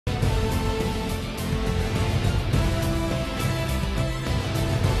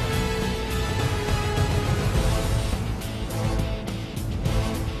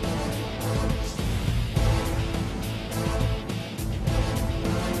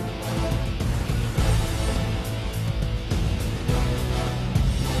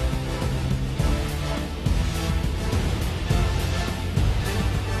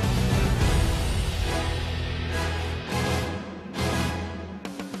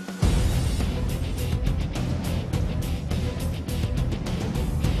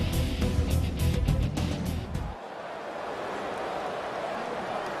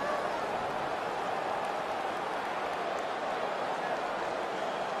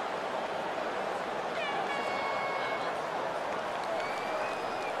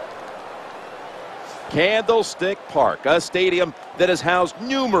Candlestick Park, a stadium that has housed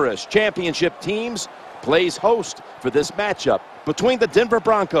numerous championship teams, plays host for this matchup between the Denver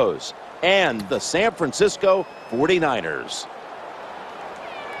Broncos and the San Francisco 49ers.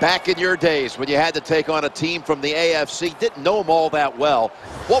 Back in your days when you had to take on a team from the AFC, didn't know them all that well.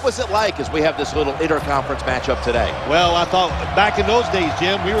 What was it like as we have this little interconference matchup today? Well, I thought back in those days,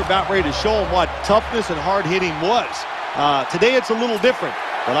 Jim, we were about ready to show them what toughness and hard-hitting was. Today it's a little different,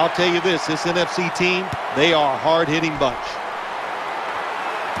 but I'll tell you this NFC team, they are a hard-hitting bunch.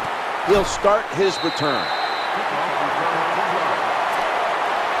 He'll start his return.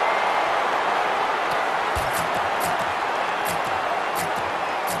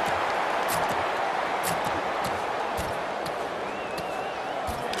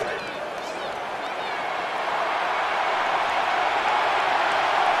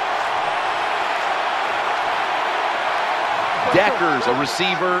 Deckers, a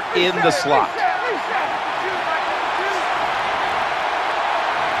receiver in the slot.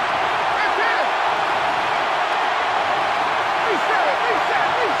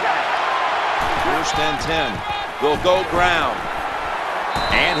 First and 10. Will go ground.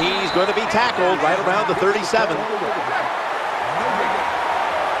 And he's going to be tackled right around the 37.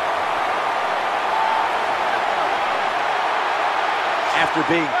 After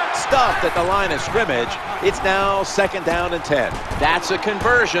being stuffed at the line of scrimmage, it's now 2nd down and 10. That's a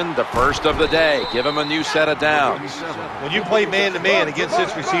conversion, the first of the day. Give him a new set of downs. When you play man-to-man against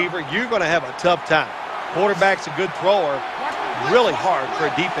this receiver, you're going to have a tough time. Quarterback's a good thrower. Really hard for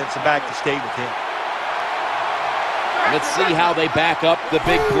a defensive back to stay with him. Let's see how they back up the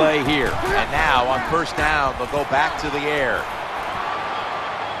big play here. And now on first down, they'll go back to the air.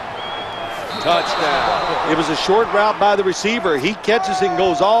 Touchdown. It was a short route by the receiver. He catches it and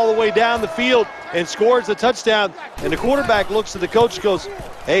goes all the way down the field and scores the touchdown. And the quarterback looks at the coach and goes,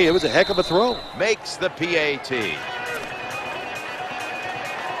 hey, it was a heck of a throw. Makes the PAT.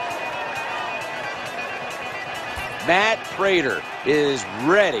 Matt Prater is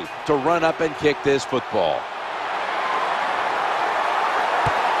ready to run up and kick this football.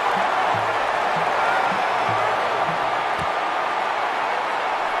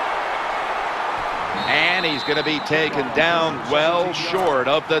 And he's going to be taken down well short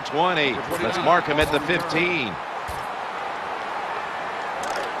of the 20. Let's mark him at the 15.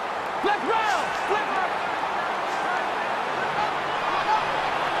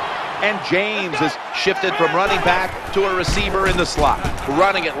 And James has shifted from running back to a receiver in the slot,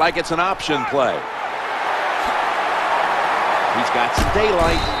 running it like it's an option play. He's got some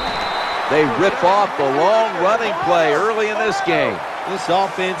daylight. They rip off the long running play early in this game. This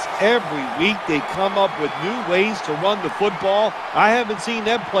offense, every week they come up with new ways to run the football. I haven't seen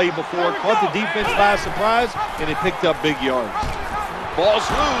them play before. Caught the defense by surprise, and they picked up big yards. Ball's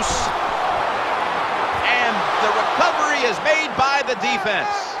loose. And the recovery is made by the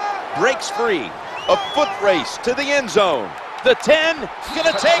defense. Breaks free. A foot race to the end zone. The 10 going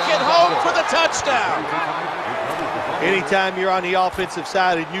to take it home for the touchdown. Anytime you're on the offensive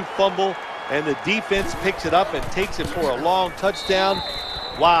side and you fumble and the defense picks it up and takes it for a long touchdown,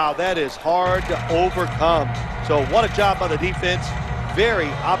 wow, that is hard to overcome. So what a job by the defense. Very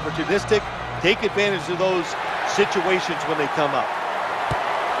opportunistic. Take advantage of those situations when they come up.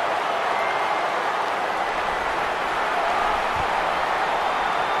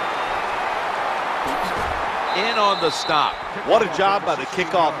 In on the stop. What a job by the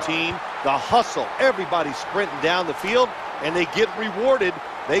kickoff team. The hustle. Everybody sprinting down the field, and they get rewarded.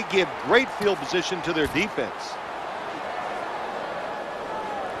 They give great field position to their defense.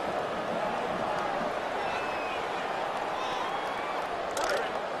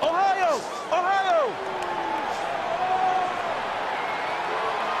 Ohio! Ohio!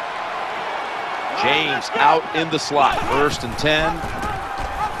 James out in the slot. 1st and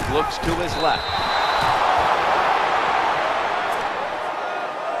 10. Looks to his left.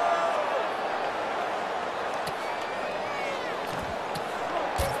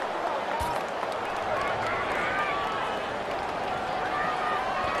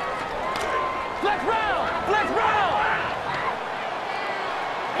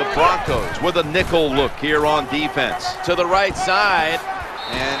 Broncos with a nickel look here on defense. To the right side,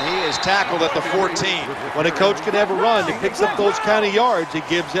 and he is tackled at the 14. When a coach can have a run that picks up those kind of yards, it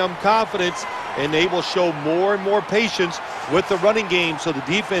gives them confidence, and they will show more and more patience with the running game. So the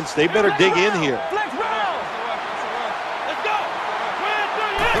defense, they better dig in here.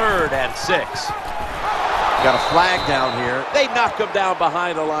 3rd and 6. Got a flag down here. They knock him down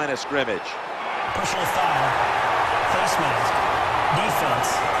behind the line of scrimmage. Personal foul. Face mask.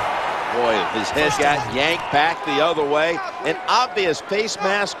 Defense. Boy, his head got yanked back the other way. An obvious face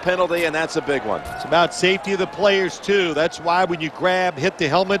mask penalty, and that's a big one. It's about safety of the players, too. That's why when you grab, hit the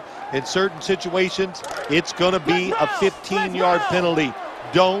helmet in certain situations, it's going to be a 15-yard penalty.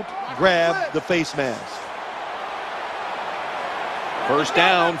 Don't grab the face mask. First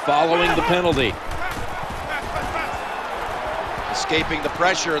down following the penalty. Escaping the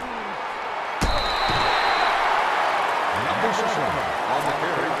pressure. On the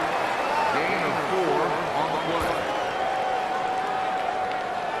carry. Gain of 4 on the play.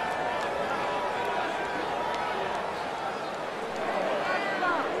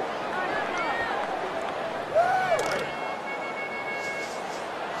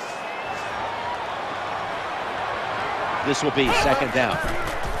 This will be second down.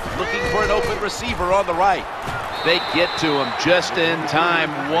 Looking for an open receiver on the right. They get to him just in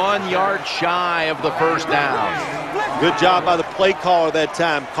time, 1 yard shy of the first down. Good job by the play caller that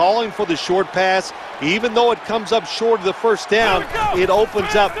time, calling for the short pass. Even though it comes up short of the first down, it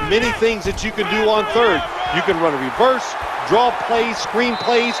opens up many things that you can do on third. You can run a reverse, draw plays, screen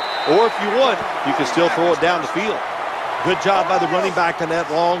plays, or if you want, you can still throw it down the field. Good job by the running back on that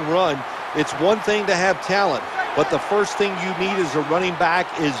long run. It's one thing to have talent, but the first thing you need as a running back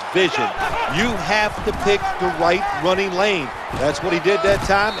is vision. You have to pick the right running lane. That's what he did that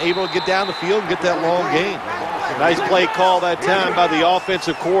time, able to get down the field and get that long gain. Nice play call that time by the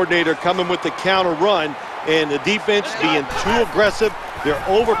offensive coordinator, coming with the counter run, and the defense being too aggressive. They're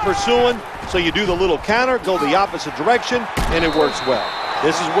over pursuing, so you do the little counter, go the opposite direction, and it works well.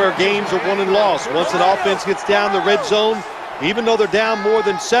 This is where games are won and lost. Once an offense gets down the red zone, even though they're down more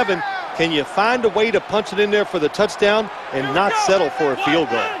than 7, can you find a way to punch it in there for the touchdown and not settle for a field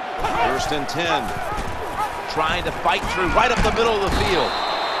goal? First and 10. Trying to fight through right up the middle of the field.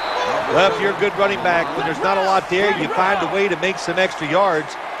 Well, if you're a good running back, when there's not a lot there, you find a way to make some extra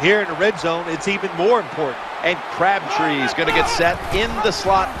yards. Here in the red zone, it's even more important. And Crabtree is going to get set in the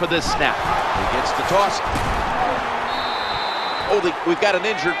slot for this snap. He gets the toss. Oh, we've got an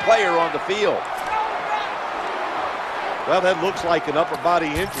injured player on the field. Well, that looks like an upper body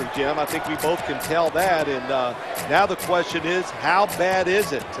injury, Jim. I think we both can tell that. And now the question is, how bad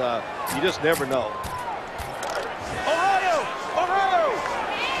is it? You just never know.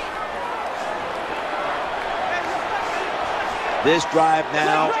 This drive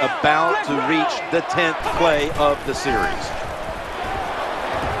now about to reach the 10th play of the series.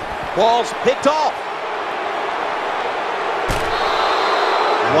 Ball's picked off.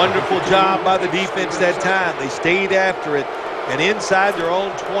 Wonderful job by the defense that time. They stayed after it, and inside their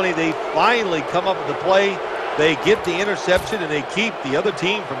own 20, they finally come up with the play. They get the interception, and they keep the other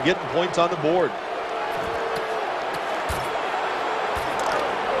team from getting points on the board.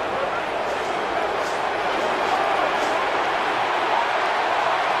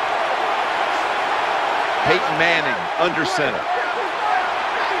 Peyton Manning under center.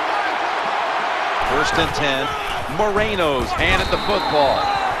 First and 10. Moreno's handed the football.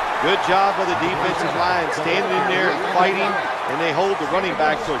 Good job by the defensive line, standing in there and fighting, and they hold the running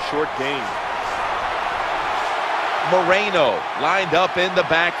back to a short gain. Moreno lined up in the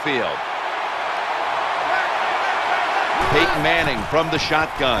backfield. Peyton Manning from the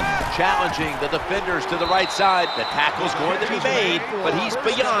shotgun, challenging the defenders to the right side. The tackle's going to be made, but he's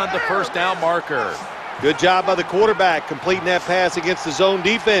beyond the first down marker. Good job by the quarterback, completing that pass against the zone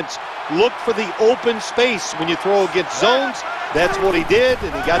defense. Look for the open space when you throw against zones. That's what he did,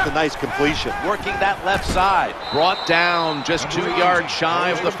 and he got the nice completion. Working that left side, brought down just 2 yards shy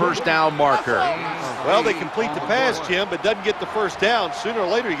of the first down marker. Well, they complete the pass, Jim, but doesn't get the first down. Sooner or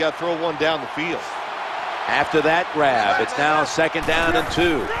later, you got to throw one down the field. After that grab, it's now second down and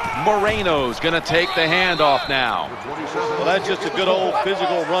 2. Moreno's going to take the handoff now. Well, that's just a good old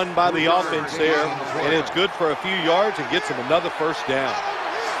physical run by the offense there, and it's good for a few yards and gets them another first down.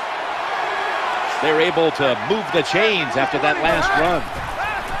 They're able to move the chains after that last run.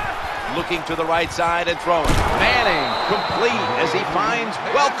 Looking to the right side and throwing. Manning complete as he finds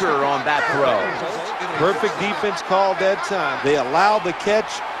Welker on that throw. Perfect defense call that time. They allowed the catch.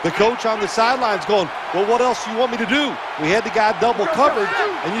 The coach on the sidelines going, well, what else do you want me to do? We had the guy double covered,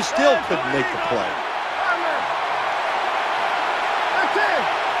 and you still couldn't make the play.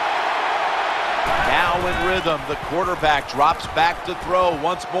 Now in rhythm, the quarterback drops back to throw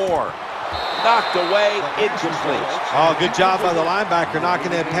once more. Knocked away, incomplete. Oh, good job by the linebacker knocking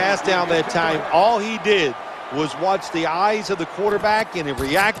that pass down that time. All he did was watch the eyes of the quarterback, and he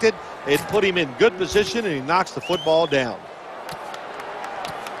reacted. It put him in good position, and he knocks the football down.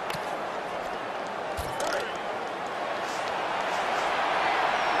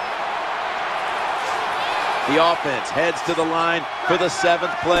 The offense heads to the line for the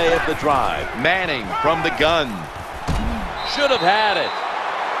 7th play of the drive. Manning from the gun. Should have had it.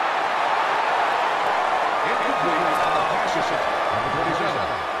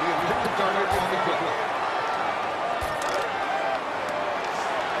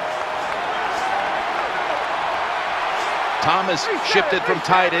 Thomas shifted from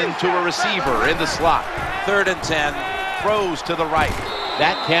tight end to a receiver in the slot. 3rd and 10. Throws to the right.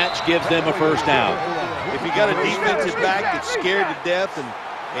 That catch gives them a first down. If you got a defensive back that's scared to death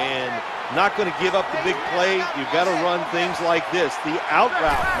and not going to give up the big play, you've got to run things like this. The out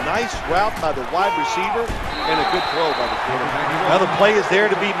route, nice route by the wide receiver, and a good throw by the quarterback. Now the play is there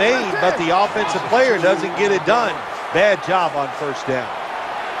to be made, but the offensive player doesn't get it done. Bad job on first down.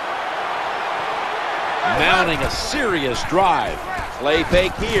 Mounting a serious drive. Play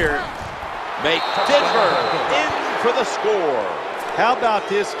fake here. Make Denver in for the score. How about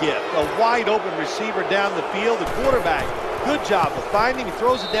this gift? A wide open receiver down the field. The quarterback, good job of finding him. He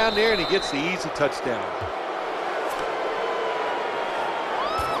throws it down there and he gets the easy touchdown.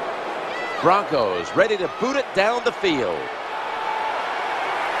 Broncos ready to boot it down the field.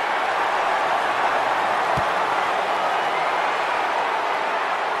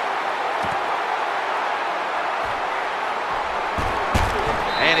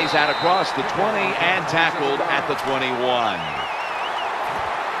 And he's out across the 20 and tackled at the 21.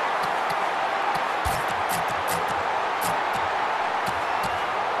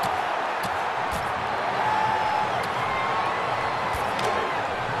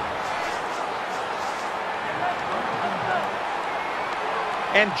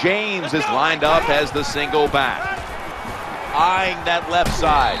 And James is lined up as the single back. Eyeing that left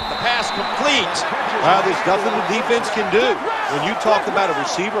side. The pass complete. Well, there's nothing the defense can do. When you talk about a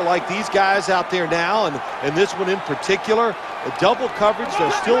receiver like these guys out there now, and this one in particular, a double coverage,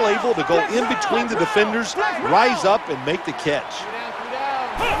 they're still able to go in between the defenders, rise up, and make the catch.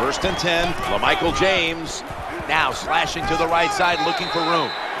 1st and 10, LaMichael James. Now slashing to the right side, looking for room.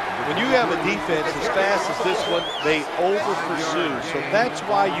 When you have a defense as fast as this one, they over-pursue. So that's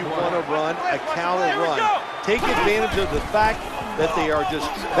why you want to run a counter run. Take advantage of the fact that they are just...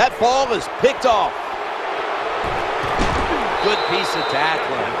 That ball is picked off. Good piece of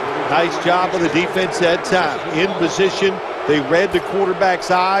tackling. Nice job of the defense that time. In position, they read the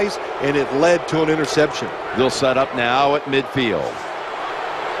quarterback's eyes, and it led to an interception. They'll set up now at midfield.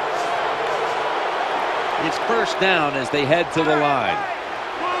 It's first down as they head to the line.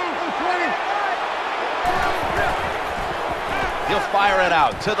 He'll fire it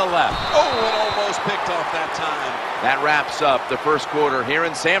out to the left. Oh, it almost picked off that time. That wraps up the first quarter here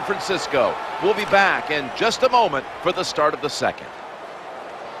in San Francisco. We'll be back in just a moment for the start of the second.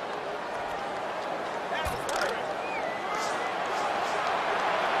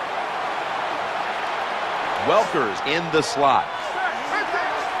 Welker's in the slot.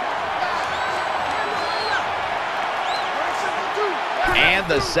 And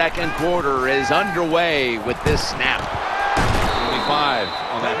the second quarter is underway with this snap. 25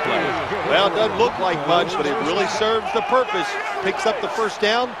 on that play. Well, it doesn't look like much, but it really serves the purpose. Picks up the first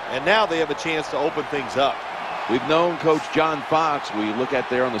down, and now they have a chance to open things up. We've known Coach John Fox, we look at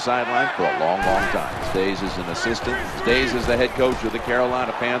there on the sideline, for a long, long time. Stays as an assistant, stays as the head coach of the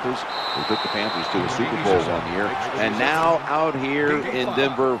Carolina Panthers. He took the Panthers to a Super Bowl one year. And now out here in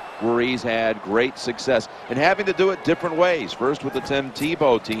Denver, where he's had great success and having to do it different ways. First with the Tim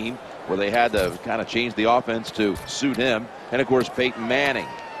Tebow team, where they had to kind of change the offense to suit him. And, of course, Peyton Manning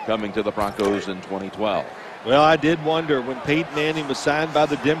coming to the Broncos in 2012. Well, I did wonder when Peyton Manning was signed by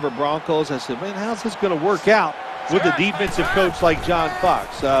the Denver Broncos, I said, man, how's this going to work out with a defensive coach like John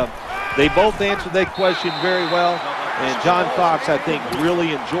Fox? They both answered that question very well, and John Fox, I think,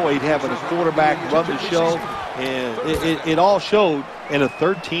 really enjoyed having a quarterback run the show, and it all showed in a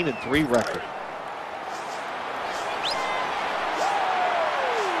 13-3 record.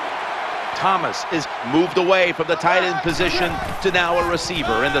 Thomas is moved away from the tight end position to now a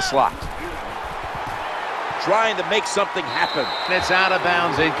receiver in the slot. Trying to make something happen. And it's out of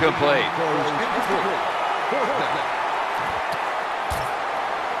bounds, incomplete.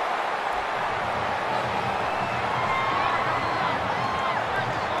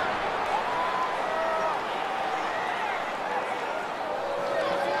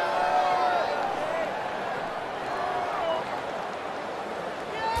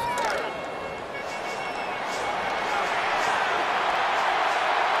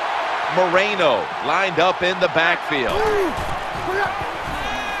 Moreno lined up in the backfield.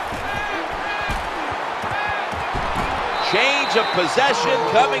 Change of possession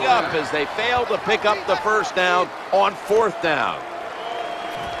coming up as they fail to pick up the first down on 4th down.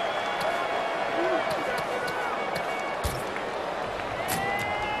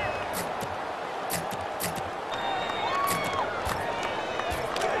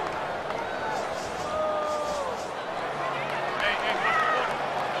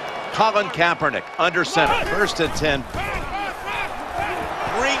 Colin Kaepernick under center. 1st and 10.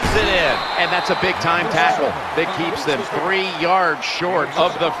 Brings it in. And that's a big-time tackle that keeps them 3 yards short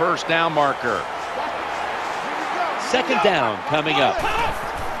of the first down marker. 2nd down coming up.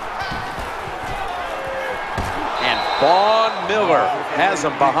 And Vaughn Miller has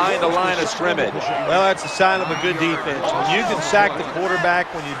them behind the line of scrimmage. Well, that's a sign of a good defense. When you can sack the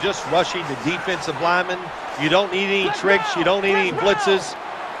quarterback, when you're just rushing the defensive lineman, you don't need any tricks, you don't need any blitzes.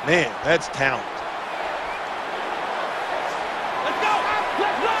 Man, that's talent.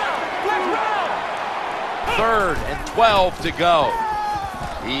 Third and 12 to go.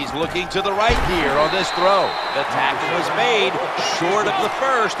 He's looking to the right here on this throw. The tackle was made short of the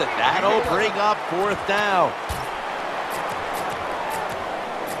first, and that'll bring up 4th down.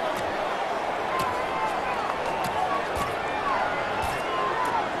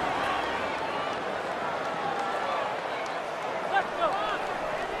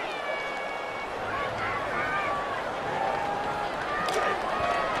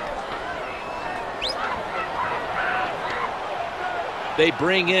 They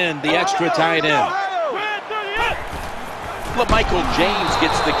bring in the extra tight end. Michael James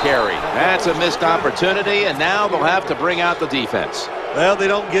gets the carry. That's a missed opportunity, and now they'll have to bring out the defense. Well, they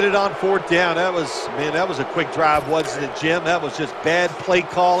don't get it on 4th down. That was a quick drive, wasn't it, Jim? That was just bad play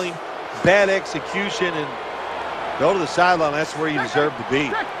calling, bad execution, and go to the sideline. That's where you deserve to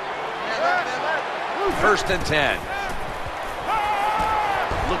be. 1st and 10.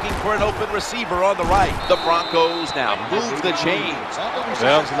 Looking for an open receiver on the right. The Broncos now move the chains.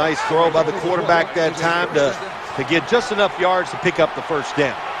 Well, it was a nice throw by the quarterback that time to get just enough yards to pick up the 1st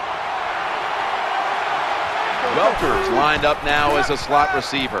down. Welker's lined up now as a slot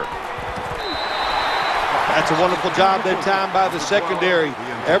receiver. That's a wonderful job that time by the secondary.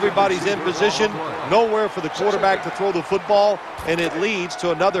 Everybody's in position, nowhere for the quarterback to throw the football, and it leads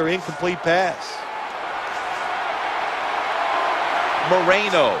to another incomplete pass.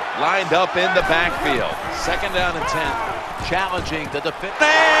 Moreno lined up in the backfield. 2nd down and 10. Challenging the defense.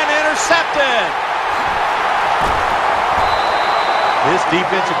 And intercepted. This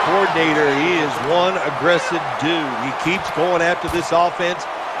defensive coordinator, he is one aggressive dude. He keeps going after this offense,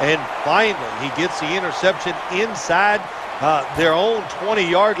 and finally he gets the interception inside their own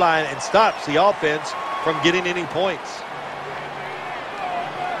 20-yard line and stops the offense from getting any points.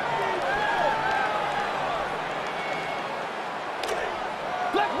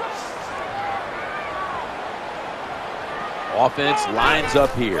 Offense lines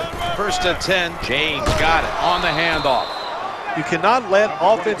up here. 1st and 10. James got it on the handoff. You cannot let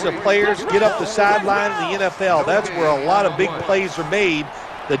offensive players get up the sideline in the NFL. That's where a lot of big plays are made.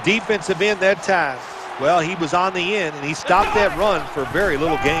 The defensive end that time, well, he was on the end, and he stopped that run for very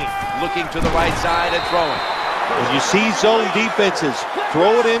little gain. Looking to the right side and throwing. When you see zone defenses,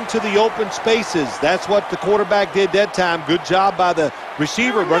 throw it into the open spaces. That's what the quarterback did that time. Good job by the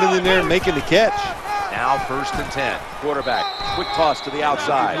receiver running in there and making the catch. Now 1st and 10. Quarterback, quick toss to the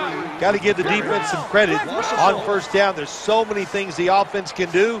outside. Got to give the defense some credit on 1st down. There's so many things the offense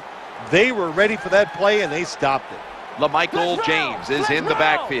can do. They were ready for that play, and they stopped it. LaMichael James is in the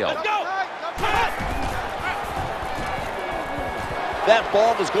backfield. That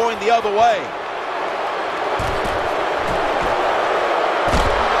ball was going the other way.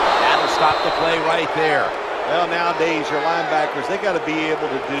 That'll stop the play right there. Well, nowadays, your linebackers, they got to be able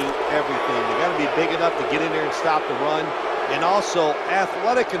to do everything. They got to be big enough to get in there and stop the run, and also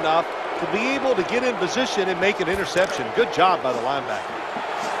athletic enough to be able to get in position and make an interception. Good job by the linebacker.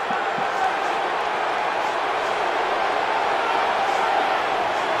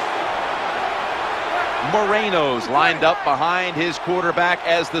 Moreno's lined up behind his quarterback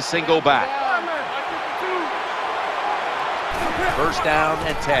as the single back. 1st down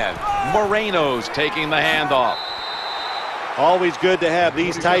and 10. Moreno's taking the handoff. Always good to have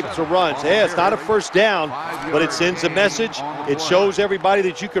these types of runs. Yeah, it's not a 1st down, but it sends a message. It shows everybody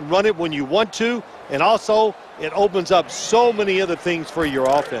that you can run it when you want to, and also it opens up so many other things for your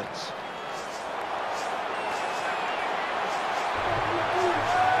offense.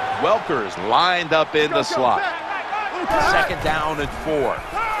 Welker's lined up in the slot. 2nd down and 4.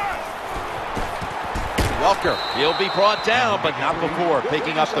 Welker, he'll be brought down, but not before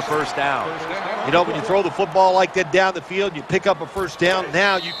picking up the 1st down. You know, when you throw the football like that down the field, you pick up a 1st down,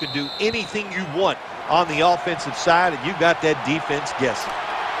 now you can do anything you want on the offensive side, and you got that defense guessing.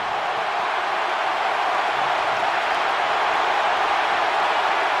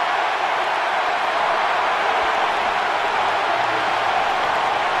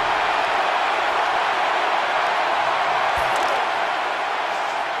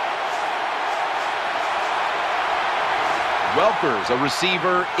 Walker's a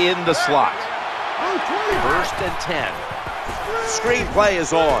receiver in the slot. 1st and 10. Screenplay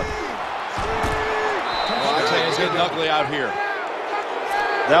is on. Well, I tell you, it's getting ugly out here.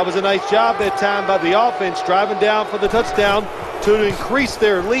 That was a nice job that time by the offense, driving down for the touchdown to increase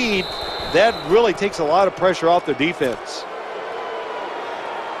their lead. That really takes a lot of pressure off their defense.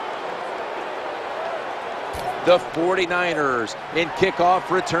 The 49ers in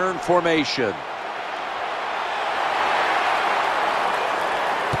kickoff return formation.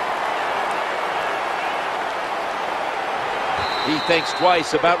 He thinks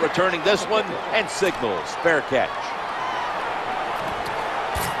twice about returning this one and signals fair catch.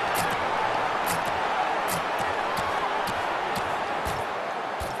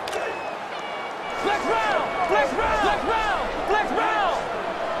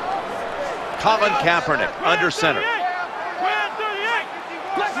 Colin Kaepernick under center.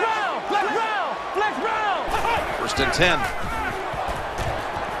 1st and 10.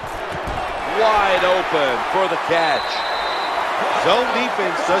 Wide open for the catch. Zone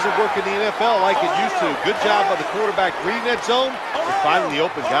defense doesn't work in the NFL like it used to. Good job by the quarterback reading that zone and finding the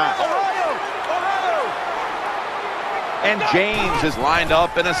open guy. And James is lined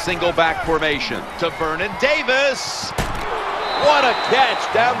up in a single back formation to Vernon Davis. What a catch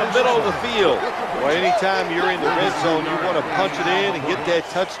down the middle of the field. Well, anytime you're in the red zone, you want to punch it in and get that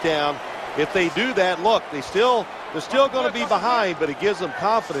touchdown. If they do that, look, they're still going to be behind, but it gives them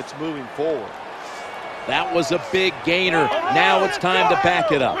confidence moving forward. That was a big gainer. Now it's time to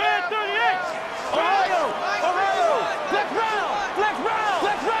back it up.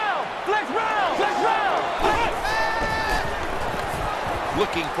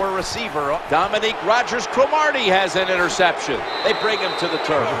 Looking for a receiver. Dominique Rodgers-Cromartie has an interception. They bring him to the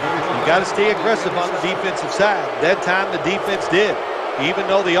turf. You got to stay aggressive on the defensive side. That time the defense did. Even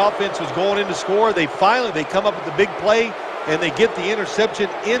though the offense was going in to score, they come up with the big play and they get the interception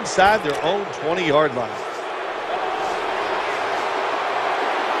inside their own 20-yard line.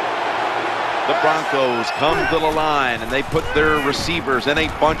 The Broncos come to the line and they put their receivers in a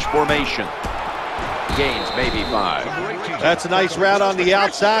bunch formation. Gains maybe 5. That's a nice route on the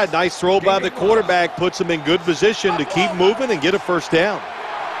outside. Nice throw by the quarterback. Puts them in good position to keep moving and get a first down.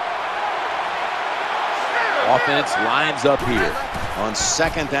 Offense lines up here on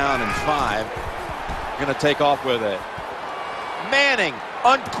 2nd down and 5. Going to take off with it. Manning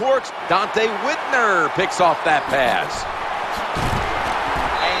uncorks. Dante Whitner picks off that pass.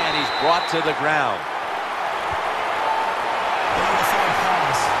 And he's brought to the ground.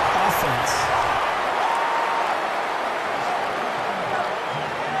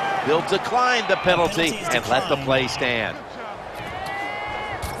 They'll decline the penalty and let the play stand.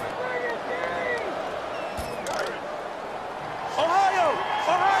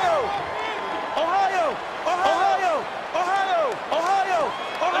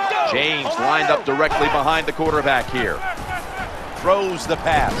 James lined up directly behind the quarterback here. Throws the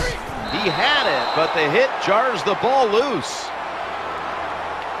pass. He had it, but the hit jars the ball loose.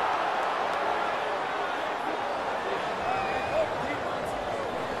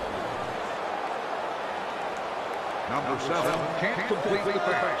 Number 7 can't complete the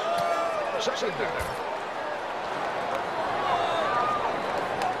pass. 2nd down.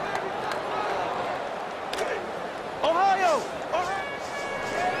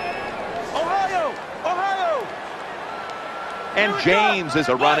 And James is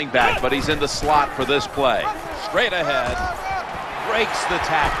a running back, but he's in the slot for this play. Straight ahead. Breaks the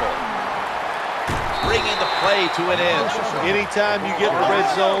tackle. Bringing the play to an end. Anytime you get in the red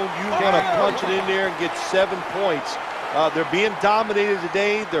zone, you want to punch it in there and get 7 points. They're being dominated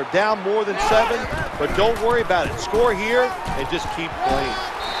today. They're down more than 7, but don't worry about it. Score here and just keep playing.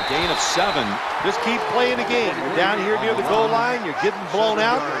 Gain of 7. Just keep playing the game. You're down here near the goal line. You're getting blown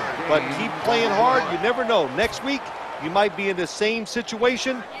out, but keep playing hard. You never know. Next week, you might be in the same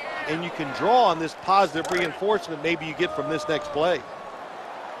situation, and you can draw on this positive reinforcement maybe you get from this next play.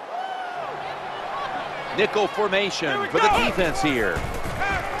 Nickel formation for the defense here.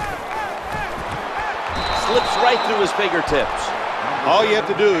 Slips right through his fingertips. All you have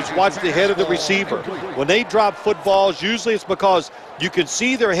to do is watch the head of the receiver. When they drop footballs, usually it's because you can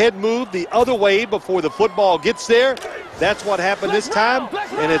see their head move the other way before the football gets there. That's what happened this time,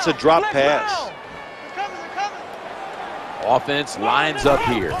 and it's a drop pass. Offense lines up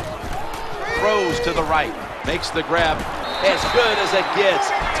here. Throws to the right. Makes the grab as good as it gets.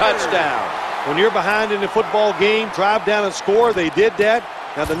 Touchdown. When you're behind in the football game, drive down and score. They did that.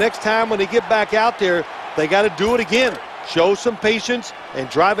 Now the next time when they get back out there, they got to do it again. Show some patience and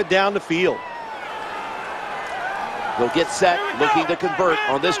drive it down the field. They'll get set, looking to convert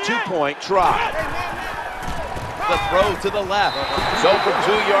on this 2-point try. the throw to the left. So from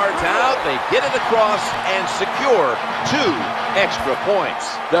 2 yards out, they get it across and secure 2 extra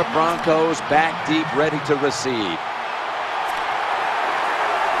points. The Broncos back deep, ready to receive.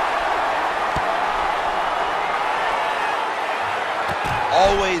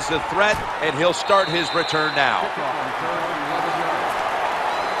 Always a threat, and he'll start his return now.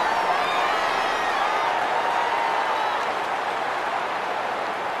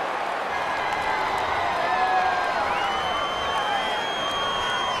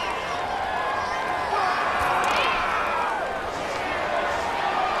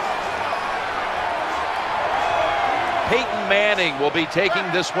 Peyton Manning will be taking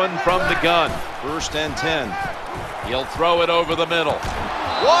this one from the gun. 1st and 10. He'll throw it over the middle.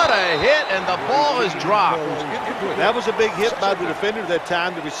 What a hit, and the ball is dropped. That was a big hit by the defender that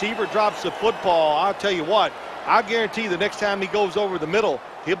time. The receiver drops the football. I'll tell you what, I guarantee the next time he goes over the middle,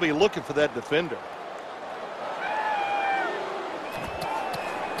 he'll be looking for that defender.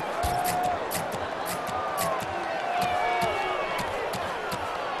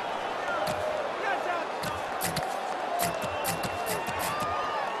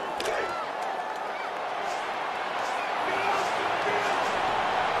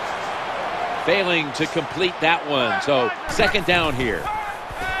 Failing to complete that one, so 2nd down here.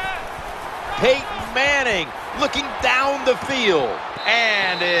 Peyton Manning looking down the field,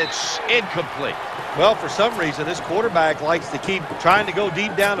 and it's incomplete. Well, for some reason, this quarterback likes to keep trying to go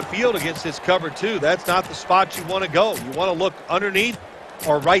deep down the field against this cover 2. That's not the spot you want to go. You want to look underneath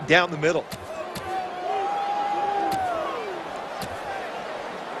or right down the middle.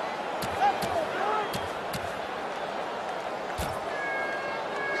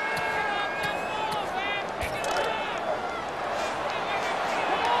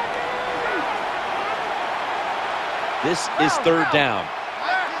 This is 3rd down.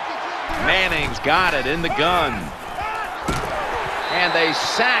 Manning's got it in the gun. And they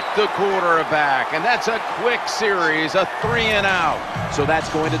sack the quarterback. And that's a quick series, a 3 and out. So that's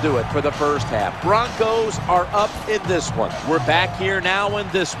going to do it for the first half. Broncos are up in this one. We're back here now in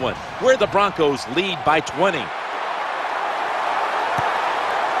this one, where the Broncos lead by 20.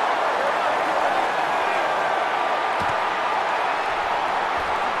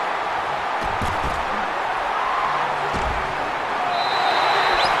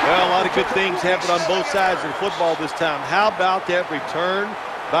 Well, a lot of good things happened on both sides of the football this time. How about that return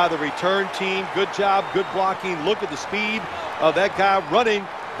by the return team? Good job, good blocking. Look at the speed of that guy running.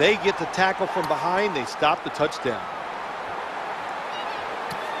 They get the tackle from behind. They stop the touchdown.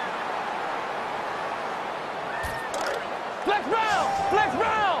 Flex round! Flex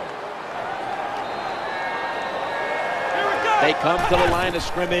round! Here we go! They come to the line of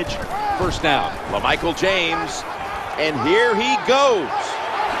scrimmage. 1st down. LaMichael James. And here he goes.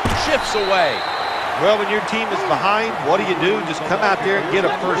 Shifts away. Well, when your team is behind, what do? Just come out there and get a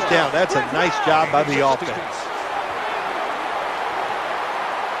 1st down. That's a nice job by the offense.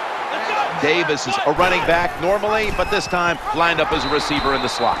 Davis is a running back normally, but this time lined up as a receiver in the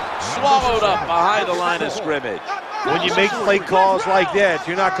slot. Swallowed up behind the line of scrimmage. When you make play calls like that,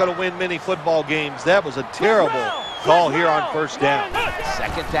 you're not going to win many football games. That was a terrible call here on 1st down.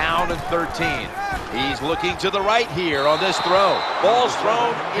 2nd down and 13. He's looking to the right here on this throw. Ball's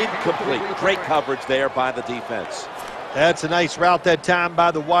thrown incomplete. Great coverage there by the defense. That's a nice route that time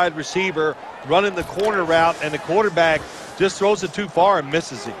by the wide receiver, running the corner route, and the quarterback just throws it too far and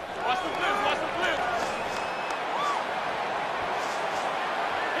misses it.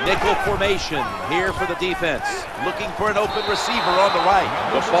 Nickel formation here for the defense. Looking for an open receiver on the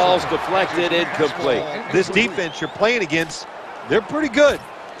right. The ball's deflected, incomplete. This defense you're playing against, they're pretty good.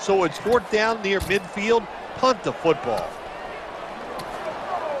 So it's 4th down near midfield. Punt the football.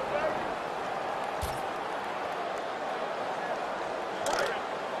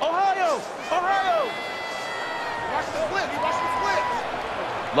 Ohio! Ohio!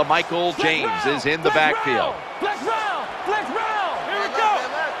 LaMichael James is in the backfield. Flex round! Flex round! Here we go!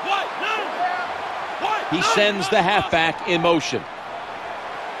 He sends the halfback in motion.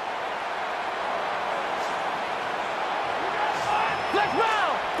 Flex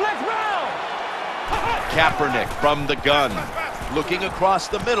round! Flex round! Kaepernick from the gun. Looking across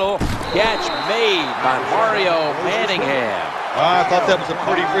the middle. Catch made by Mario Manningham. I thought that was a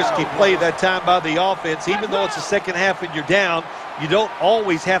pretty risky play that time by the offense. Even though it's the 2nd half and you're down, you don't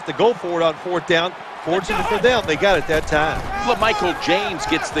always have to go for it on 4th down. Fortunate for them, they got it that time. LaMichael James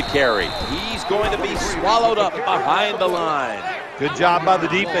gets the carry. He's going to be swallowed up behind the line. Good job by the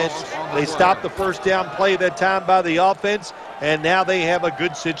defense. They stopped the 1st down play that time by the offense, and now they have a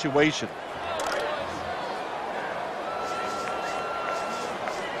good situation.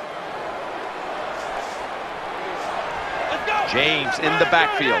 James in the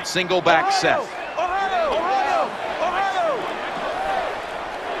backfield, single back set. Ohio! Ohio! Ohio!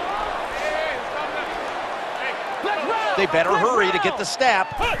 Let's roll! They better Let's hurry to roll! get the snap.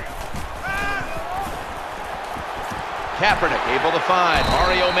 Kaepernick able to find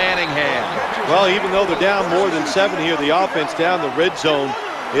Mario Manningham. Well, even though they're down more than 7 here, the offense down the red zone,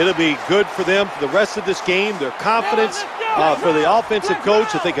 it'll be good for them for the rest of this game. Their confidence for the offensive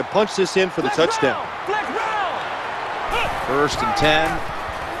coach that they can punch this in for the touchdown. Let's roll! 1st and 10.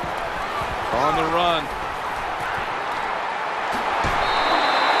 On the run.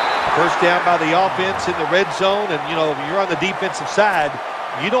 First down by the offense in the red zone, and you know, when you're on the defensive side,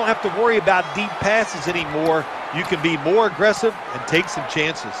 you don't have to worry about deep passes anymore. You can be more aggressive and take some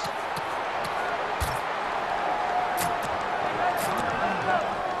chances.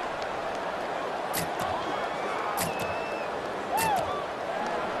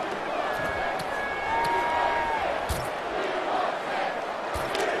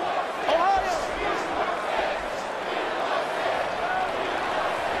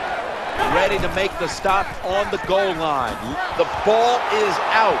 Ready to make the stop on the goal line. The ball is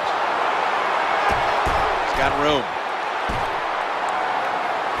out. He's got room.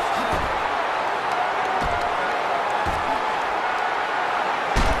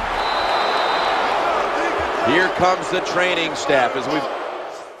 Here comes the training staff as we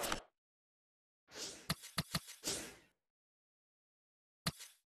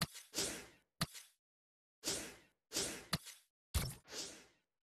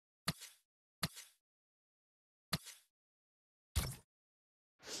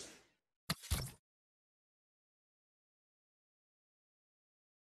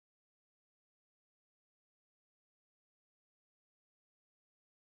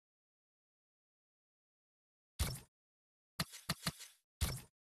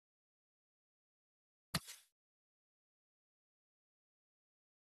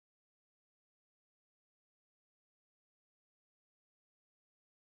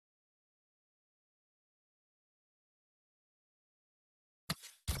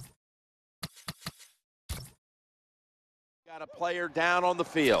got a player down on the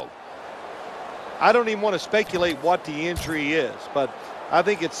field. I don't even want to speculate what the injury is, but I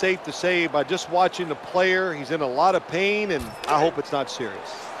think it's safe to say by just watching the player, he's in a lot of pain, and I hope it's not serious.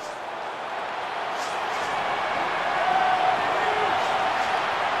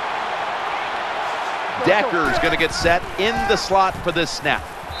 Decker's going to get set in the slot for this snap.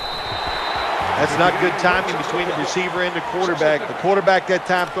 That's not good timing between the receiver and the quarterback. The quarterback that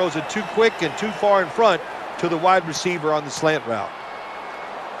time throws it too quick and too far in front to the wide receiver on the slant route.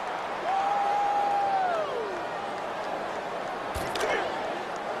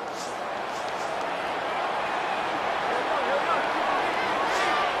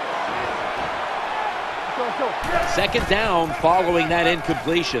 Second down following that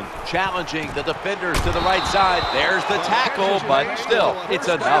incompletion. Challenging the defenders to the right side. There's the tackle, but still, it's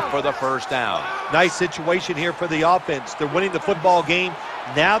enough for the first down. Nice situation here for the offense. They're winning the football game.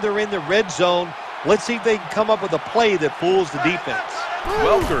 Now they're in the red zone. Let's see if they can come up with a play that fools the defense.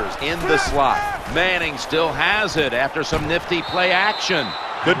 Welker's in the slot. Manning still has it after some nifty play action.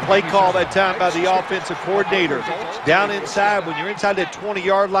 Good play call that time by the offensive coordinator. Down inside, when you're inside that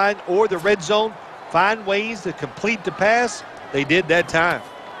 20-yard line or the red zone, find ways to complete the pass. They did that time.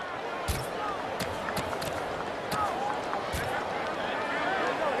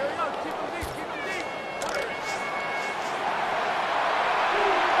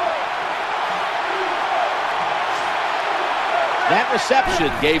 That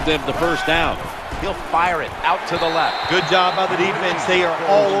reception gave them the first down. He'll fire it out to the left. Good job by the defense. They are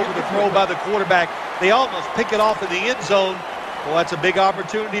all over the throw by the quarterback. They almost pick it off in the end zone. Well, that's a big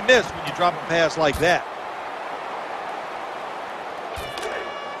opportunity missed when you drop a pass like that.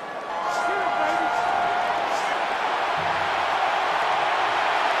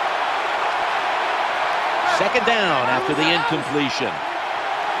 Second down after the incompletion.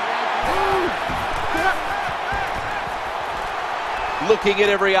 Looking at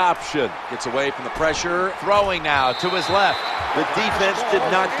every option. Gets away from the pressure. Throwing now to his left. The defense did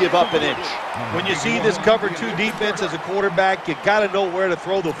not give up an inch. When you see this cover 2 defense as a quarterback, you got to know where to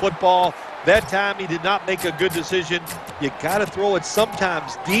throw the football. That time he did not make a good decision. You got to throw it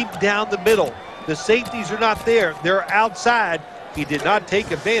sometimes deep down the middle. The safeties are not there. They're outside. He did not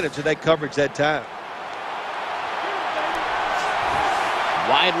take advantage of that coverage that time.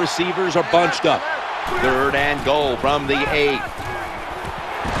 Wide receivers are bunched up. 3rd and goal from the 8.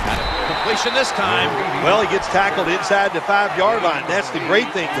 Completion this time. Well, he gets tackled inside the 5-yard line. That's the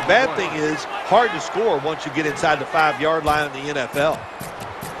great thing. The bad thing is hard to score once you get inside the 5-yard line in the NFL.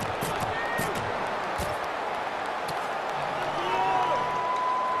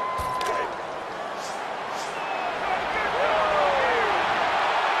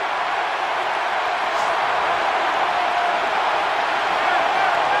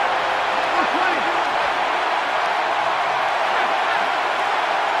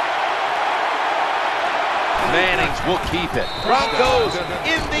 will keep it. Broncos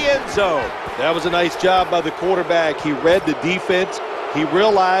in the end zone. That was a nice job by the quarterback. He read the defense. He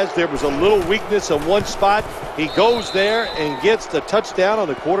realized there was a little weakness in one spot. He goes there and gets the touchdown on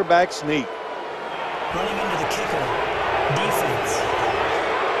the quarterback sneak. Running into the kicker. Defense.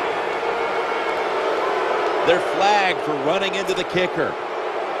 They're flagged for running into the kicker.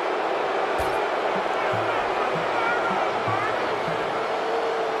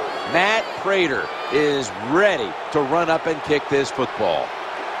 Matt Prater is ready to run up and kick this football.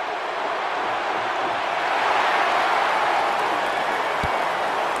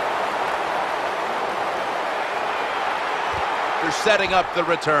 They're setting up the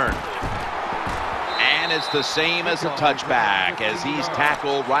return. And it's the same as a touchback as he's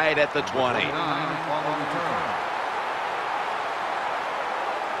tackled right at the 20.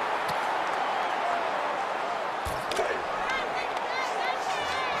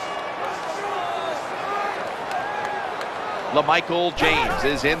 LaMichael James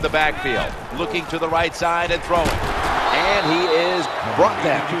is in the backfield, looking to the right side and throwing. And he is brought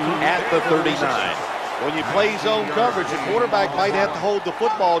down at the 39. When you play zone coverage, the quarterback might have to hold the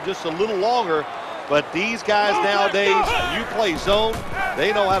football just a little longer. But these guys nowadays, when you play zone,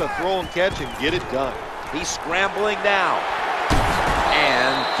 they know how to throw and catch and get it done. He's scrambling now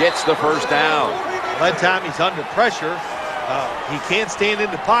and gets the first down. By the time he's under pressure, he can't stand in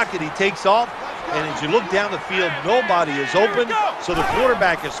the pocket. He takes off. And as you look down the field, nobody is open, so the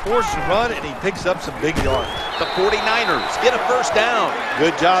quarterback is forced to run, and he picks up some big yards. The 49ers get a first down.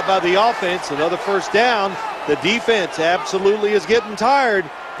 Good job by the offense. Another first down. The defense absolutely is getting tired,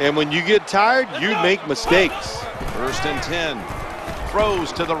 and when you get tired, you make mistakes. First and 10.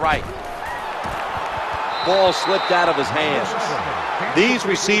 Throws to the right. Ball slipped out of his hands. These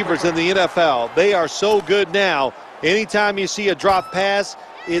receivers in the NFL, they are so good now. Anytime you see a drop pass,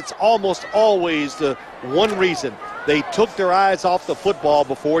 it's almost always the one reason. They took their eyes off the football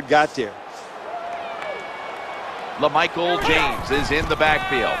before it got there. LaMichael James is in the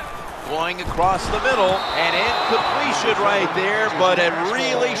backfield. Going across the middle, and incompletion right there, but it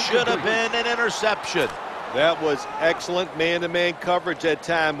really should have been an interception. That was excellent man-to-man coverage at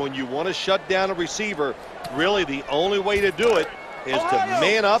time. When you want to shut down a receiver, really the only way to do it is to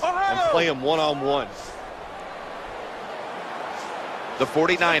man up and play him one-on-one. The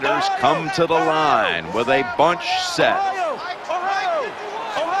 49ers come to the line with a bunch set.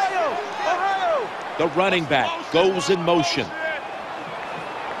 The running back goes in motion.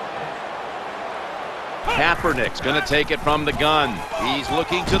 Kaepernick's going to take it from the gun. He's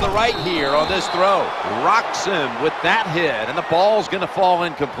looking to the right here on this throw. Rocks him with that hit, and the ball's going to fall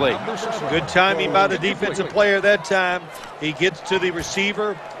incomplete. Good timing by the defensive player that time. He gets to the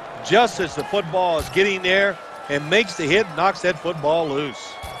receiver just as the football is getting there and makes the hit, knocks that football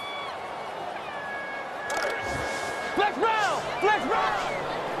loose. Flex round! Flex round!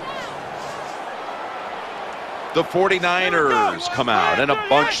 The 49ers come out in a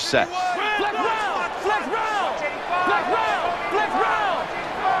bunch set. Flex round! Flex round! Flex round! Flex round!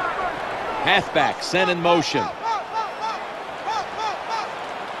 Halfback sent in motion.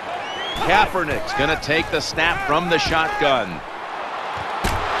 Kaepernick's going to take the snap from the shotgun.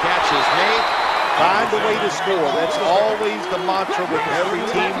 Catch is made. Find a way to score. That's always the mantra with every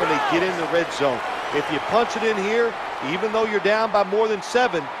team when they get in the red zone. If you punch it in here, even though you're down by more than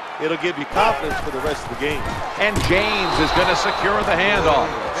 7, it'll give you confidence for the rest of the game. And James is going to secure the handoff.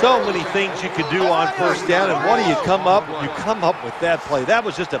 So many things you could do on first down, and what do you come up? You come up with that play. That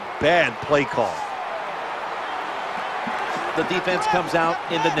was just a bad play call. The defense comes out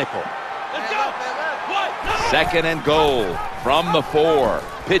in the nickel. Second and goal from the 4.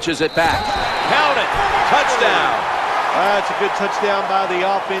 Pitches it back. Count it. Touchdown. That's a good touchdown by the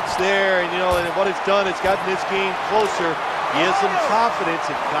offense there. And, you know, and what it's done, it's gotten this game closer. Gives them confidence,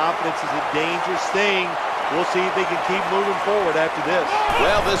 and confidence is a dangerous thing. We'll see if they can keep moving forward after this.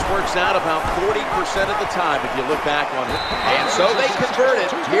 Well, this works out about 40% of the time if you look back on it. And so they convert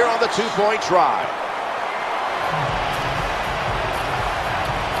it here on the two-point try.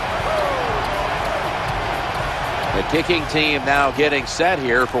 The kicking team now getting set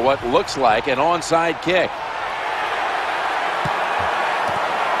here for what looks like an onside kick.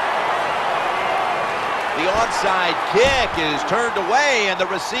 The onside kick is turned away, and the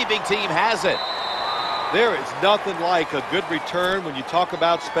receiving team has it. There is nothing like a good return when you talk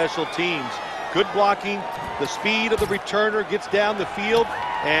about special teams. Good blocking, the speed of the returner gets down the field,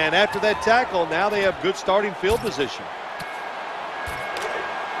 and after that tackle, now they have good starting field position.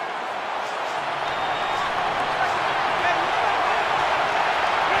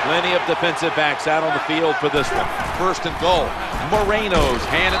 Plenty of defensive backs out on the field for this one. First and goal. Moreno's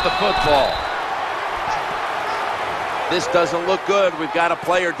handed the football. This doesn't look good. We've got a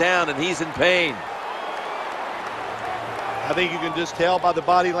player down, and he's in pain. I think you can just tell by the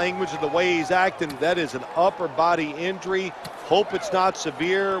body language and the way he's acting, that is an upper body injury. Hope it's not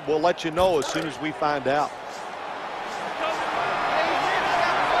severe. We'll let you know as soon as we find out.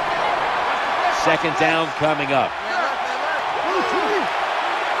 Second down coming up.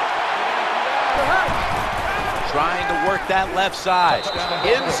 Trying to work that left side.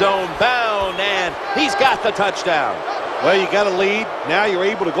 End zone bound, and he's got the touchdown. Well, you got a lead. Now you're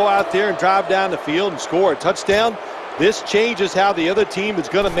able to go out there and drive down the field and score a touchdown. This changes how the other team is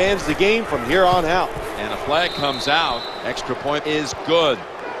going to manage the game from here on out. And a flag comes out. Extra point is good.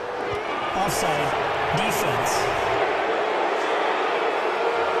 Offside. Defense.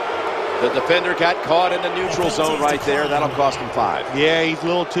 The defender got caught in the neutral zone right there. That'll cost him 5. Yeah, he's a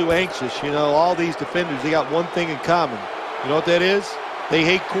little too anxious. You know, all these defenders, they got one thing in common. You know what that is? They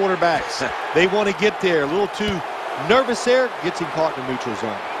hate quarterbacks. They want to get there. A little too nervous there. Gets him caught in the neutral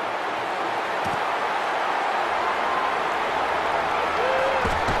zone.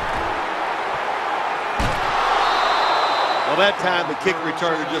 Well, that time the kick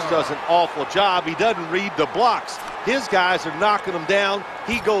returner just does an awful job. He doesn't read the blocks. His guys are knocking him down.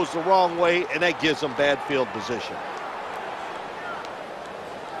 He goes the wrong way, and that gives him bad field position.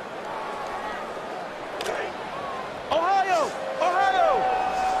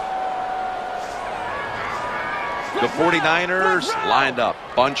 The 49ers lined up.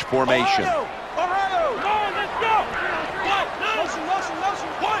 Bunch formation.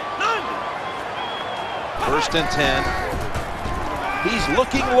 First and 10. He's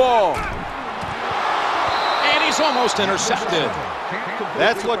looking long. And he's almost intercepted.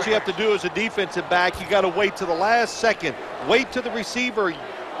 That's what you have to do as a defensive back. You got to wait to the last second. Wait till the receiver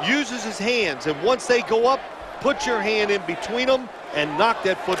uses his hands. And once they go up, put your hand in between them and knock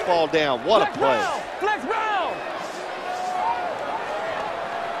that football down. What a play.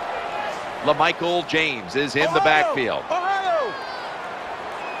 LaMichael James is in the backfield.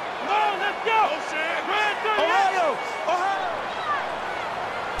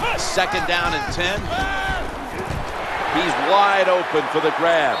 Second down and 10. He's wide open for the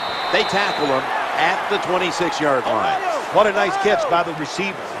grab. They tackle him at the 26-yard line. What a nice catch by the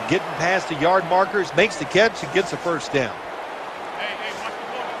receiver. Getting past the yard markers, makes the catch and gets the first down.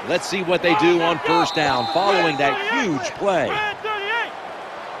 Let's see what they do on first down following that huge play.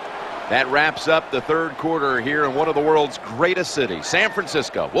 That wraps up the third quarter here in one of the world's greatest cities, San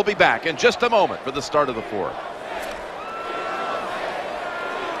Francisco. We'll be back in just a moment for the start of the fourth.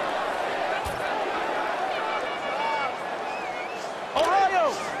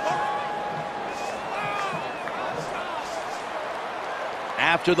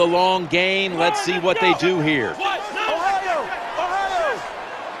 After the long gain, let's see what they do here.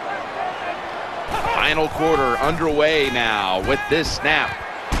 Final quarter underway now with this snap.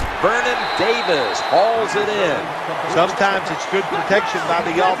 Vernon Davis hauls it in. Sometimes it's good protection by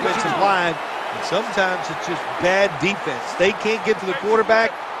the offensive line, and sometimes it's just bad defense. They can't get to the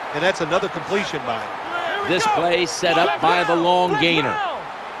quarterback, and that's another completion by him. This play set up by the long gainer.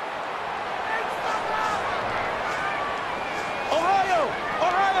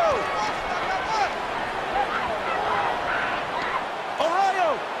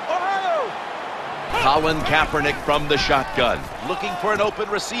 Colin Kaepernick from the shotgun, looking for an open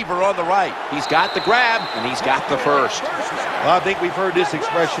receiver on the right. He's got the grab, and he's got the first. Well, I think we've heard this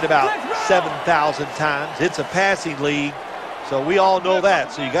expression about 7,000 times. It's a passing league, so we all know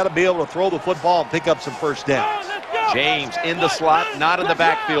that. So you got to be able to throw the football and pick up some first downs. James in the slot, not in the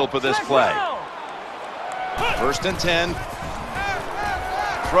backfield for this play. First and 10.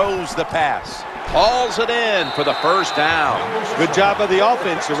 Throws the pass. Hauls it in for the first down. Good job by the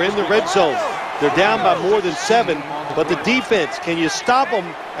offense. They're in the red zone. They're down by more than 7, but the defense, can you stop them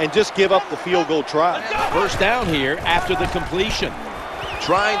and just give up the field goal try? First down here after the completion.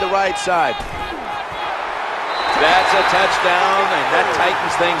 Trying the right side. That's a touchdown, and that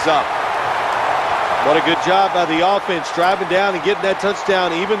tightens things up. What a good job by the offense, driving down and getting that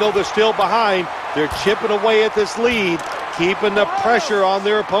touchdown. Even though they're still behind, they're chipping away at this lead, keeping the pressure on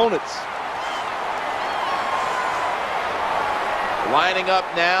their opponents. Lining up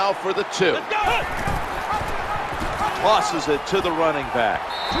now for the 2. Tosses it to the running back.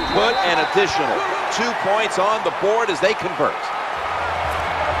 Put an additional 2 points on the board as they convert.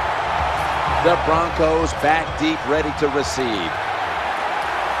 The Broncos back deep, ready to receive.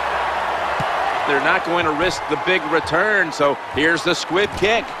 They're not going to risk the big return, so here's the squib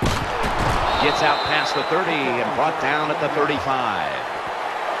kick. Gets out past the 30 and brought down at the 35.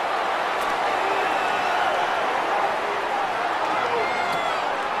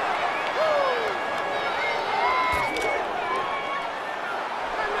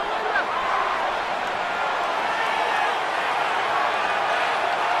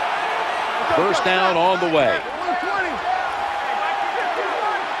 First down on the way.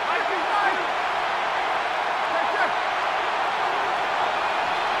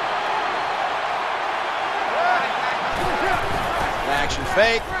 Action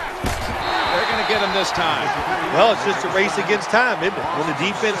fake. They're going to get him this time. Well, it's just a race against time, isn't it? When the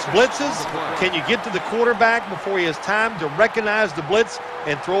defense blitzes, can you get to the quarterback before he has time to recognize the blitz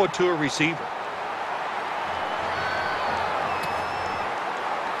and throw it to a receiver?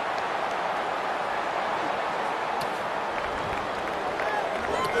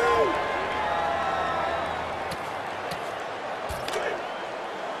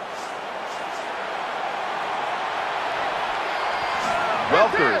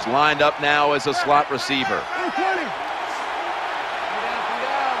 Welker's lined up now as a slot receiver.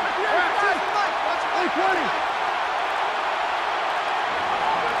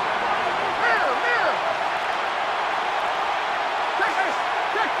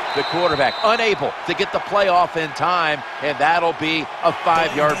 The quarterback unable to get the play off in time, and that'll be a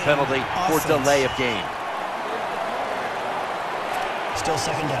 5-yard penalty for delay of game. Still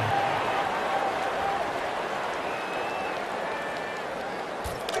second down.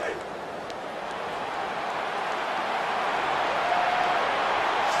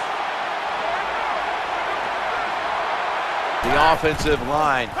 The offensive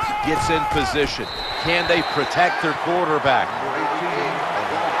line gets in position. Can they protect their quarterback?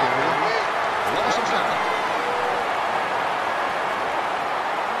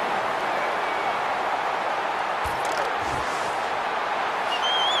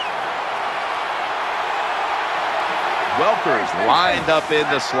 Welker's lined up in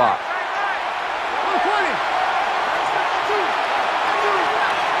the slot.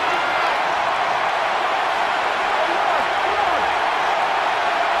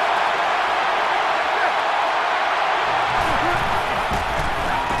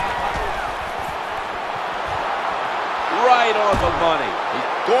 Right on the money.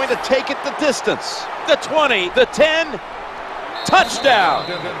 He's going to take it the distance. The 20, the 10, touchdown.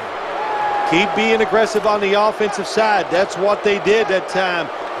 Keep being aggressive on the offensive side. That's what they did that time.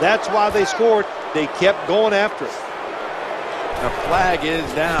 That's why they scored. They kept going after it. The flag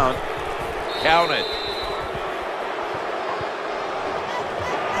is down. Counted.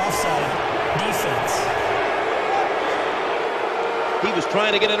 Offside. Defense. He was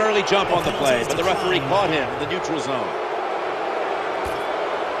trying to get an early jump on the play, but the referee caught him in the neutral zone.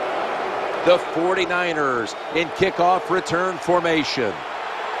 The 49ers in kickoff return formation.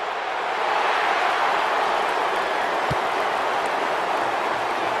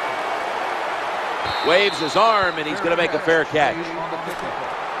 Waves his arm, and he's going to make a fair catch.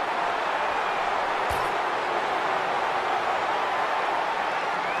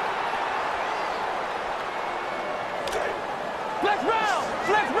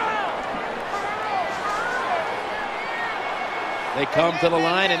 They come to the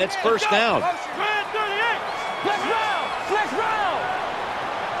line, and it's first down.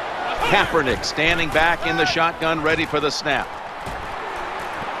 Kaepernick standing back in the shotgun, ready for the snap.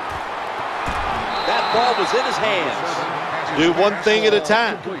 That ball was in his hands. Do one thing at a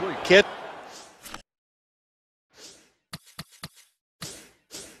time. Catch.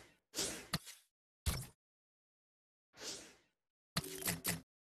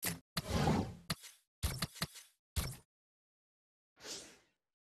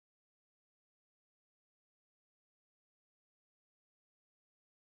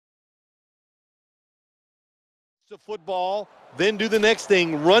 The football, then do the next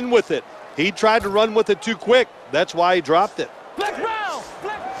thing, run with it. He tried to run with it too quick. That's why he dropped it. Watch the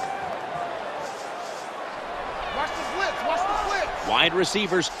blitz. Watch the blitz. Wide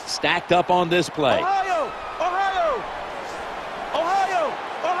receivers stacked up on this play. Ohio.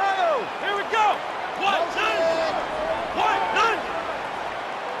 Here we go. 1,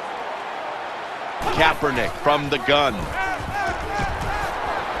 2. Kaepernick from the gun.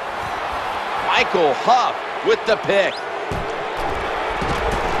 Michael Huff with the pick.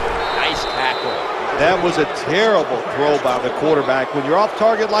 Nice tackle. That was a terrible throw by the quarterback. When you're off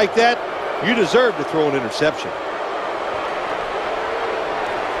target like that, you deserve to throw an interception.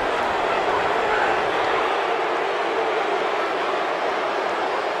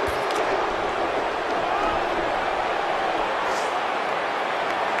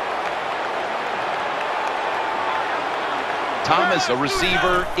 Thomas, a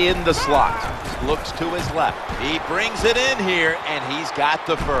receiver in the slot. Looks to his left. He brings it in here, and he's got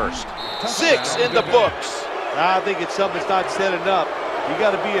the first. 6 in the books. I think it's something that's not set enough. You got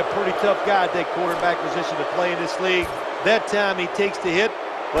to be a pretty tough guy at that quarterback position to play in this league. That time he takes the hit,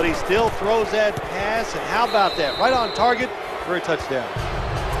 but he still throws that pass. And how about that? Right on target for a touchdown.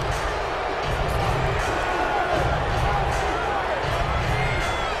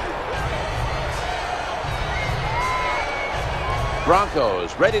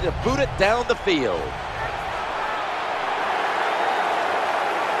 Broncos ready to boot it down the field.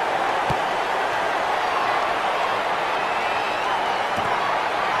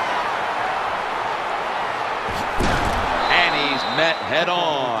 And he's met head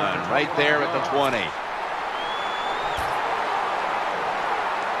on right there at the 20.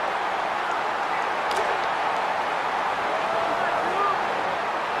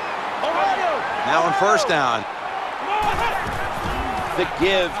 Now on first down. The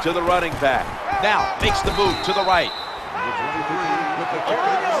give to the running back. Now makes the move to the right.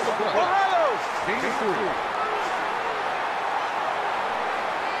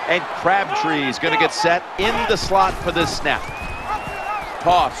 And Crabtree's going to get set in the slot for this snap.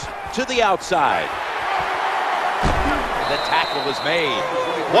 Toss to the outside. The tackle is made.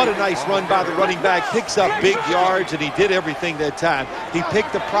 What a nice run by the running back. Picks up big yards, and he did everything that time. He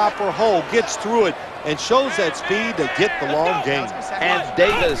picked the proper hole, gets through it, and shows that speed to get the long gain. And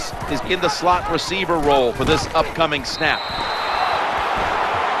Davis is in the slot receiver role for this upcoming snap.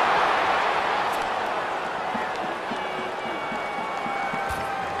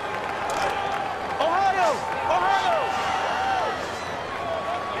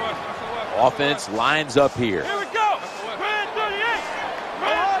 Offense lines up here. Here we go. Grand 38.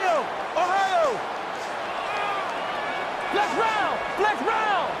 Ohio. Ohio. Flex round. Flex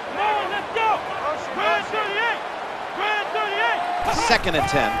round. Come on, let's go. Grand 38. Grand 38. Second and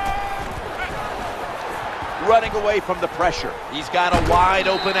 10. Running away from the pressure. He's got a wide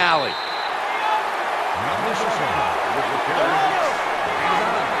open alley.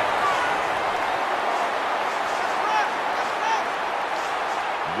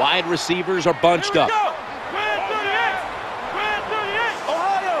 Wide receivers are bunched up. Grand 38. Grand 38.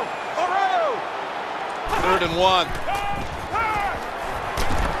 Ohio. Ohio. 3rd and 1.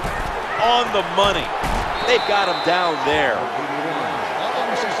 On the money. They've got him down there.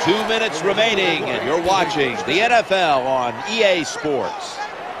 2 minutes remaining, and you're watching the NFL on EA Sports.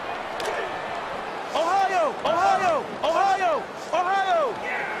 Ohio. Ohio. Ohio. Ohio.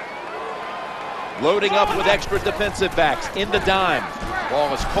 Loading up with extra defensive backs in the dime.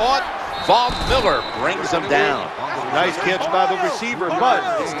 Ball is caught. Von Miller brings him down. Nice catch by the receiver, but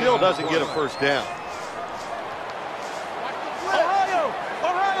it still doesn't get a first down. Ohio.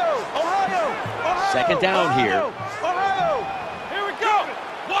 Ohio. Ohio. Ohio. Second down here. Ohio. Here we go.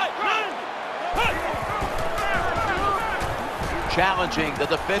 What? Challenging the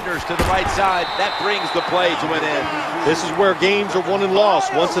defenders to the right side. That brings the play to an end. This is where games are won and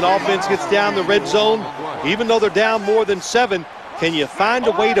lost. Once an offense gets down the red zone, even though they're down more than 7, can you find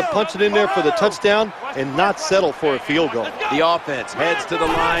a way to punch it in there for the touchdown and not settle for a field goal? The offense heads to the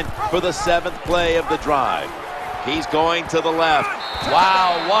line for the 7th play of the drive. He's going to the left.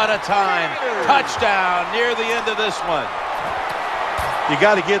 Wow, what a time. Touchdown near the end of this one. You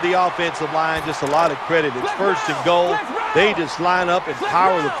got to give the offensive line just a lot of credit. It's 1st and goal. They just line up and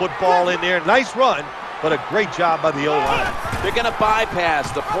power the football in there. Nice run, but a great job by the O-line. They're going to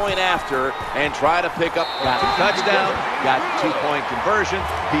bypass the point after and try to pick up. Got a touchdown, got 2-point conversion.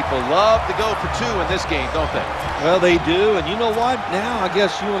 People love to go for 2 in this game, don't they? Well, they do, and you know what? Now I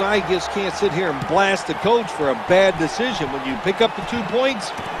guess you and I just can't sit here and blast the coach for a bad decision. When you pick up the 2 points,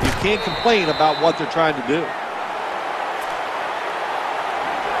 you can't complain about what they're trying to do.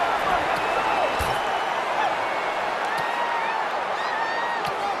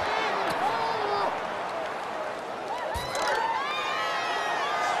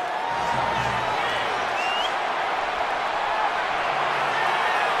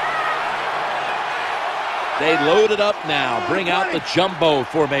 They load it up now, bring out the jumbo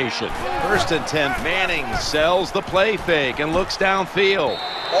formation. 1st and 10. Manning sells the play fake and looks downfield.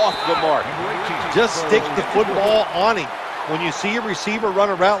 Off the mark. Just stick the football on him. When you see a receiver run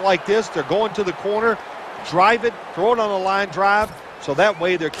a route like this, they're going to the corner, drive it, throw it on a line drive, so that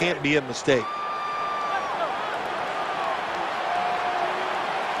way there can't be a mistake.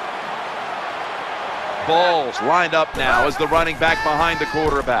 Balls lined up now as the running back behind the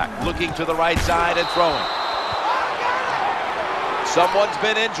quarterback, looking to the right side and throwing. Someone's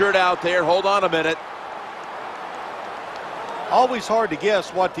been injured out there. Hold on a minute. Always hard to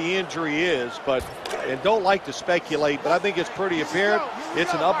guess what the injury is, and don't like to speculate, but I think it's pretty apparent.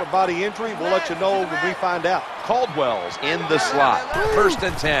 It's an upper body injury. We'll let you know when we find out. Caldwell's in the slot. 1st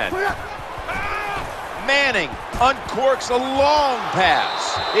and 10. Manning uncorks a long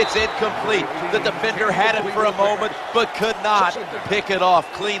pass. It's incomplete. The defender had it for a moment, but could not pick it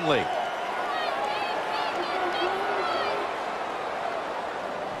off cleanly.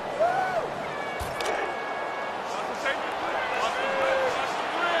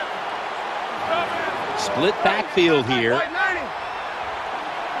 Split backfield here.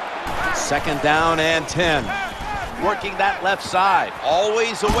 2nd down and 10. Working that left side.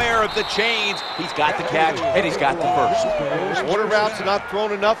 Always aware of the chains. He's got the catch, and he's got the first. Quarter routes are not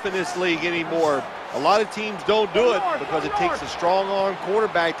thrown enough in this league anymore. A lot of teams don't do it because it takes a strong arm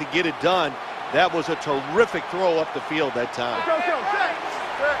quarterback to get it done. That was a terrific throw up the field that time.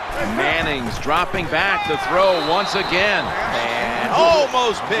 Manning's dropping back to throw once again. And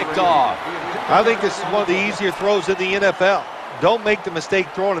almost picked off. I think this is one of the easier throws in the NFL. Don't make the mistake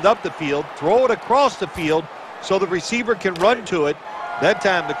throwing it up the field. Throw it across the field so the receiver can run to it. That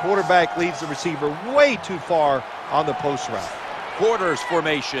time the quarterback leads the receiver way too far on the post route. Quarters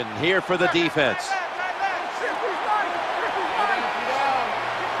formation here for the defense.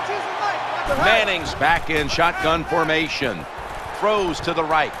 Manning's back in shotgun formation. Throws to the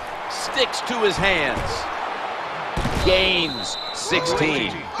right. Sticks to his hands. Gains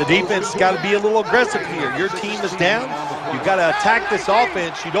 16. The defense has got to be a little aggressive here. Your team is down. You've got to attack this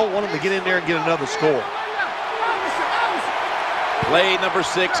offense. You don't want them to get in there and get another score. Play number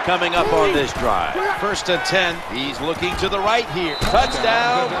 6 coming up on this drive. 1st and 10. He's looking to the right here.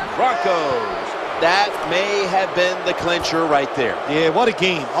 Touchdown, Broncos. That may have been the clincher right there. Yeah, what a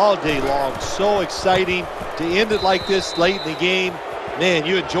game all day long. So exciting to end it like this late in the game. Man,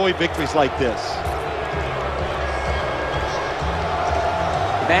 you enjoy victories like this.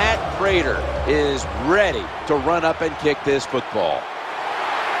 Matt Prater is ready to run up and kick this football.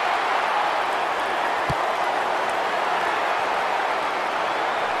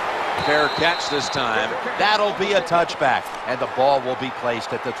 Fair catch this time. That'll be a touchback, and the ball will be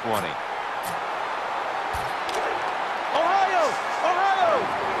placed at the 20.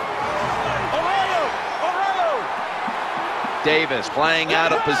 Davis playing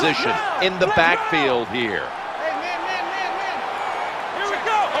out of position in the backfield here. Hey, man. Here we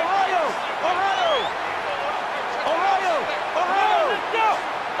go. Ohio. Let's go.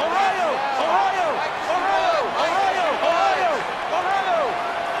 Ohio.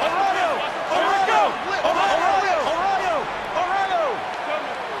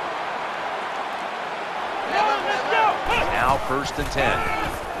 Now 1st and 10.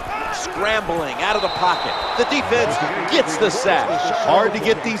 Scrambling out of the pocket. The defense gets the sack. Hard to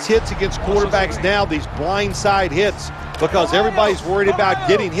get these hits against quarterbacks now, these blindside hits, because everybody's worried about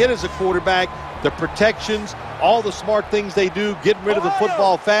getting hit as a quarterback, the protections, all the smart things they do, getting rid of the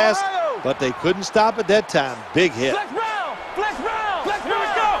football fast, but they couldn't stop it that time. Big hit. Flex round. Here we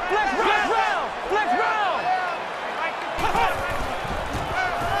go. Flex round.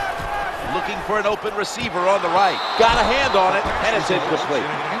 Looking for an open receiver on the right. Got a hand on it, and it's incomplete.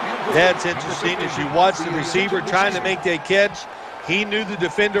 That's interesting. As you watch the receiver trying to make that catch, he knew the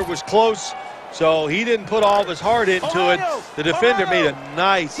defender was close, so he didn't put all of his heart into it. The defender made a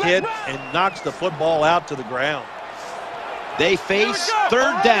nice hit and knocks the football out to the ground. They face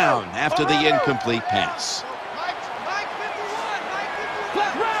 3rd down after the incomplete pass.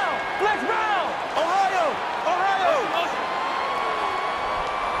 Flex round. Ohio.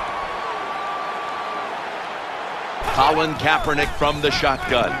 Colin Kaepernick from the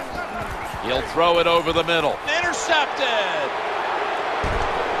shotgun. He'll throw it over the middle. Intercepted.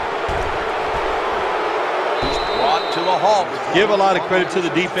 He's brought to a halt. Give a lot of credit to the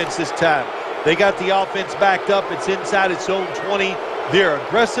defense this time. They got the offense backed up. It's inside its own 20. They're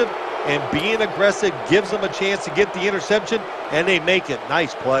aggressive, and being aggressive gives them a chance to get the interception, and they make it.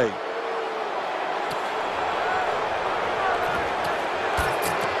 Nice play.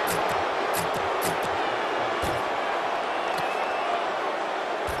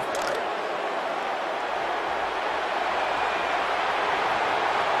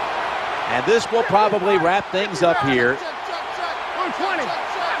 And this will probably wrap things up here.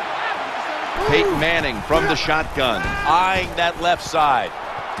 Peyton Manning from the shotgun, eyeing that left side.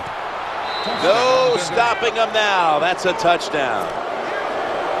 No stopping him now. That's a touchdown.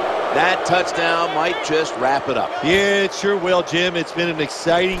 That touchdown might just wrap it up. Yeah, it sure will, Jim. It's been an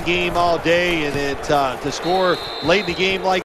exciting game all day, and to score late in the game like